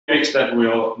topics that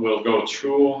we'll go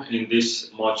through in these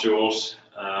modules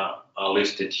are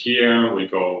listed here. We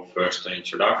go first the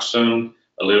introduction,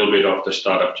 a little bit of the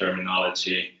startup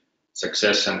terminology,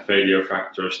 success and failure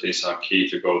factors. These are key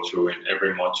to go through in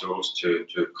every module to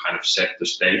kind of set the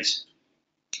stage.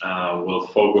 We'll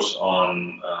focus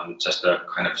on just a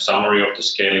kind of summary of the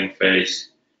scaling phase,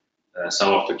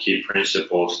 some of the key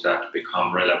principles that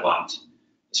become relevant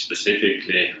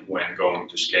specifically when going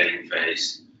to scaling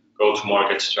phase,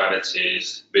 go-to-market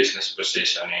strategies, business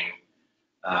positioning.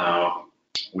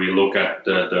 We look at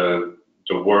the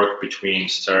work between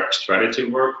strategy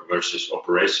work versus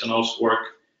operationals work,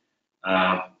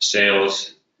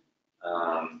 sales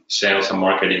and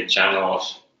marketing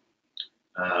channels,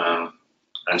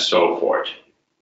 and so forth.